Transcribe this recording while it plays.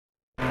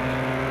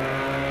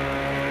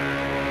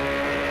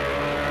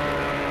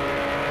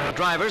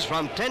Drivers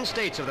from 10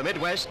 states of the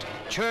Midwest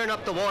churn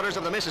up the waters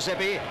of the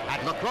Mississippi at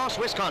Clos,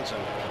 Wisconsin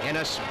in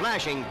a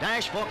splashing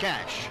dash for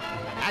cash.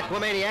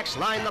 Aquamaniacs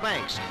line the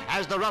banks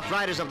as the rough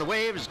riders of the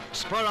waves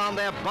spur on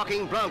their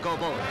bucking bronco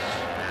boats.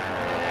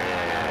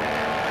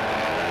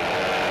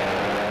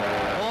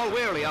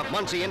 Weery of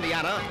Muncie,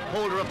 Indiana,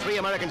 holder of 3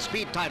 American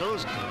speed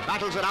titles,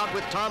 battles it out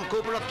with Tom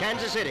Cooper of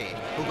Kansas City,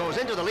 who goes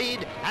into the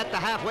lead at the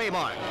halfway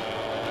mark.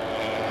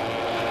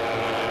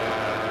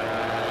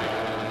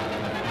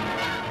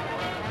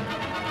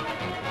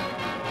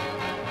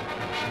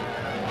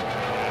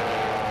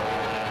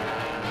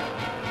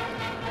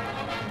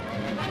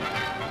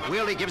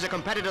 Weery gives a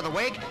competitor the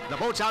wake, the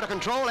boat's out of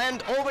control,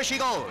 and over she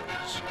goes.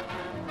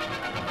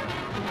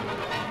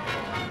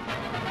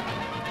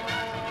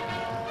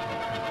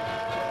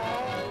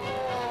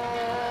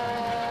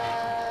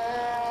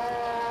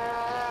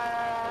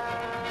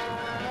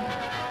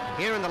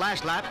 Here in the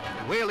last lap,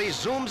 Weery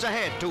zooms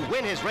ahead to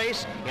win his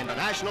race in the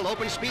National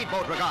Open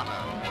Speedboat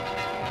Regatta.